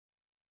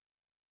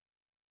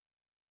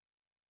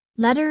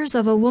Letters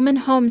of a Woman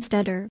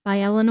Homesteader by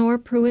Elinore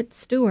Pruitt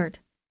Stewart.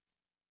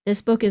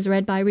 This book is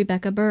read by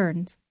Rebecca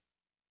Burns.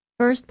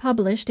 First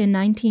published in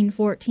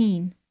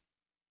 1914.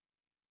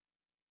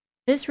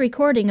 This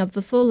recording of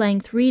the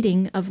full-length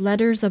reading of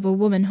Letters of a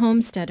Woman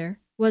Homesteader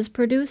was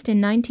produced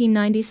in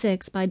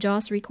 1996 by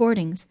Joss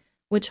Recordings,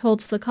 which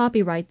holds the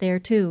copyright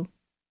thereto.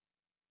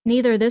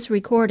 Neither this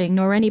recording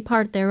nor any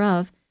part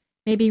thereof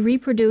may be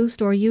reproduced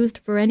or used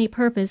for any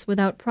purpose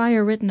without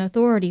prior written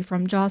authority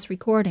from Joss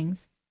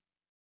Recordings.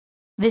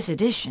 This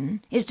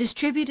edition is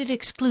distributed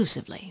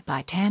exclusively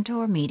by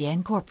Tantor Media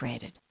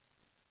Incorporated.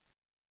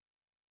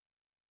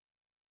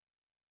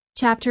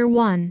 Chapter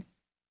 1.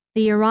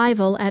 The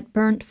Arrival at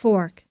Burnt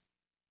Fork.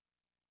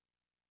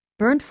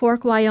 Burnt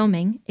Fork,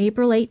 Wyoming,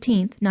 April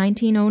 18,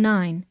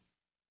 1909.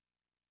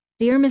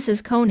 Dear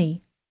Mrs.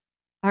 Coney,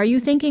 are you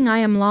thinking I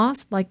am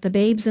lost like the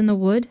babes in the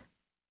wood?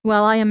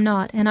 Well, I am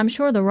not, and I'm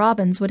sure the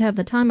robins would have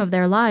the time of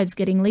their lives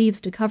getting leaves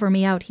to cover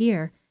me out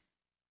here.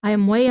 I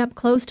am way up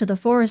close to the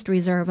Forest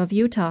Reserve of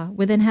Utah,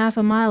 within half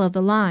a mile of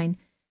the line,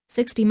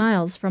 60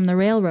 miles from the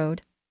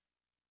railroad.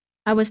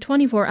 I was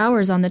 24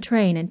 hours on the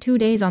train and 2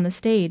 days on the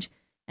stage,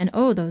 and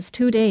oh, those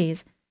 2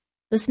 days!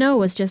 The snow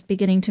was just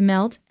beginning to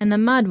melt, and the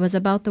mud was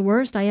about the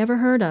worst I ever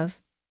heard of.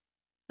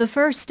 The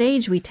first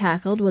stage we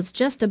tackled was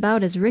just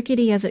about as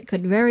rickety as it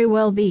could very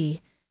well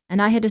be,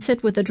 and I had to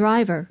sit with the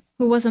driver,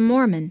 who was a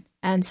Mormon,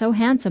 and so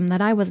handsome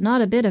that I was not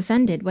a bit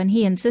offended when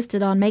he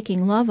insisted on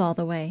making love all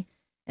the way,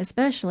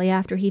 especially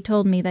after he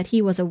told me that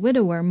he was a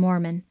widower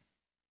Mormon.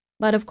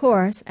 But of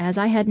course, as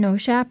I had no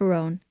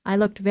chaperone, I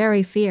looked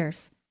very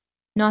fierce,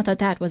 not that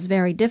that was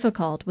very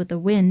difficult with the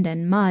wind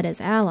and mud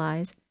as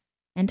allies,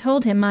 and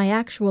told him my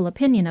actual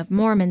opinion of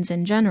Mormons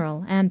in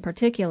general and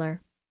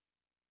particular.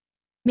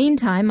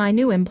 Meantime, my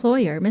new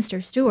employer,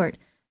 Mr. Stewart,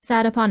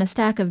 sat upon a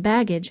stack of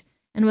baggage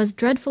and was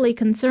dreadfully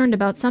concerned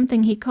about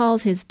something he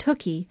calls his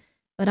tookie,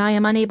 but I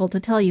am unable to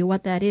tell you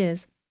what that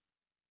is.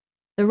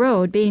 The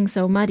road, being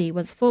so muddy,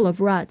 was full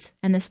of ruts,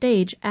 and the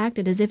stage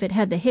acted as if it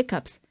had the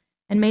hiccups,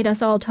 and made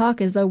us all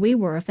talk as though we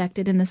were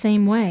affected in the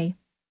same way.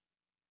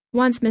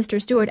 Once Mr.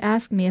 Stewart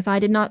asked me if I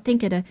did not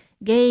think it a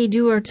gay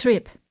dour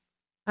trip.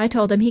 I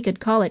told him he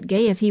could call it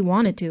gay if he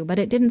wanted to, but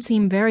it didn't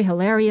seem very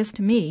hilarious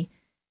to me.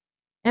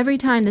 Every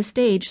time the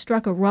stage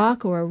struck a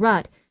rock or a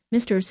rut,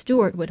 Mr.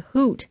 Stewart would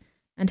hoot,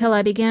 until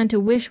I began to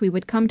wish we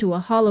would come to a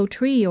hollow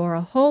tree or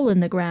a hole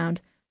in the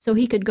ground, so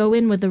he could go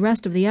in with the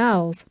rest of the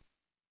owls.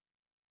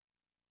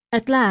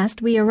 At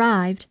last we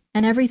arrived,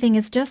 and everything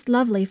is just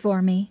lovely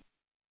for me.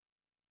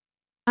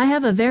 I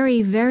have a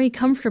very, very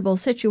comfortable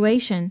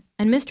situation,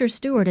 and Mr.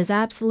 Stewart is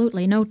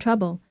absolutely no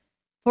trouble,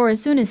 for as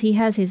soon as he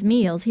has his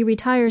meals he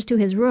retires to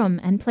his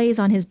room and plays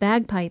on his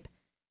bagpipe,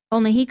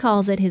 only he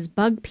calls it his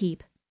bug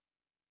peep.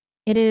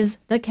 It is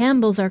 "The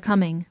Campbells Are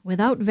Coming,"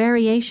 without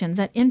variations,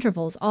 at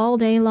intervals all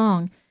day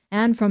long,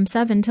 and from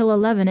 7 till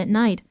 11 at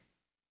night.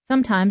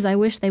 Sometimes I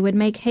wish they would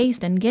make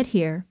haste and get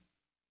here.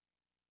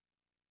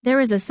 There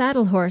is a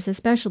saddle horse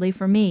especially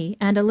for me,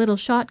 and a little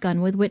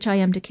shotgun with which I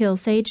am to kill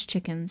sage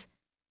chickens.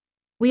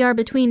 We are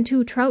between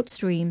 2 trout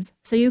streams,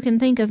 so you can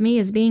think of me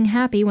as being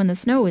happy when the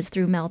snow is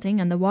through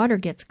melting and the water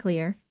gets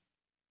clear.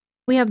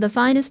 We have the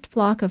finest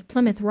flock of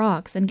Plymouth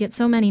Rocks and get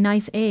so many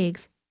nice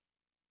eggs.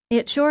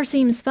 It sure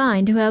seems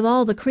fine to have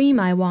all the cream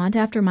I want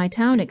after my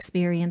town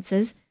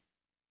experiences.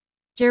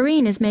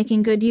 Jerrine is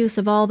making good use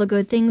of all the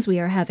good things we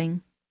are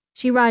having.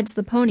 She rides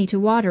the pony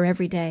to water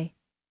every day.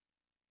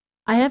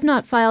 I have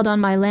not filed on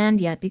my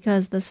land yet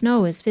because the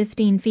snow is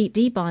 15 feet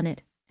deep on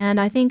it, and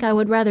I think I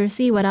would rather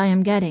see what I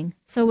am getting,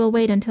 so we'll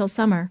wait until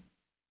summer.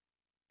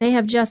 They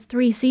have just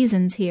 3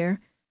 seasons here,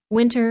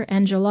 winter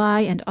and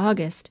July and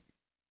August.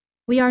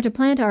 We are to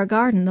plant our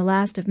garden the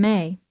last of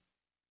May.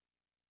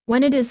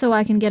 When it is so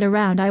I can get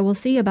around, I will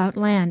see about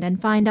land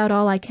and find out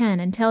all I can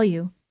and tell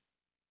you.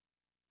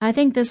 I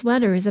think this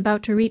letter is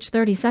about to reach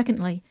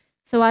 32ndly,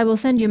 so I will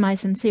send you my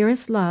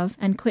sincerest love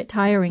and quit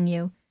tiring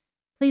you.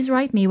 Please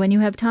write me when you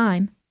have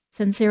time.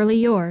 Sincerely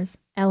yours,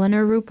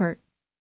 Eleanor Rupert.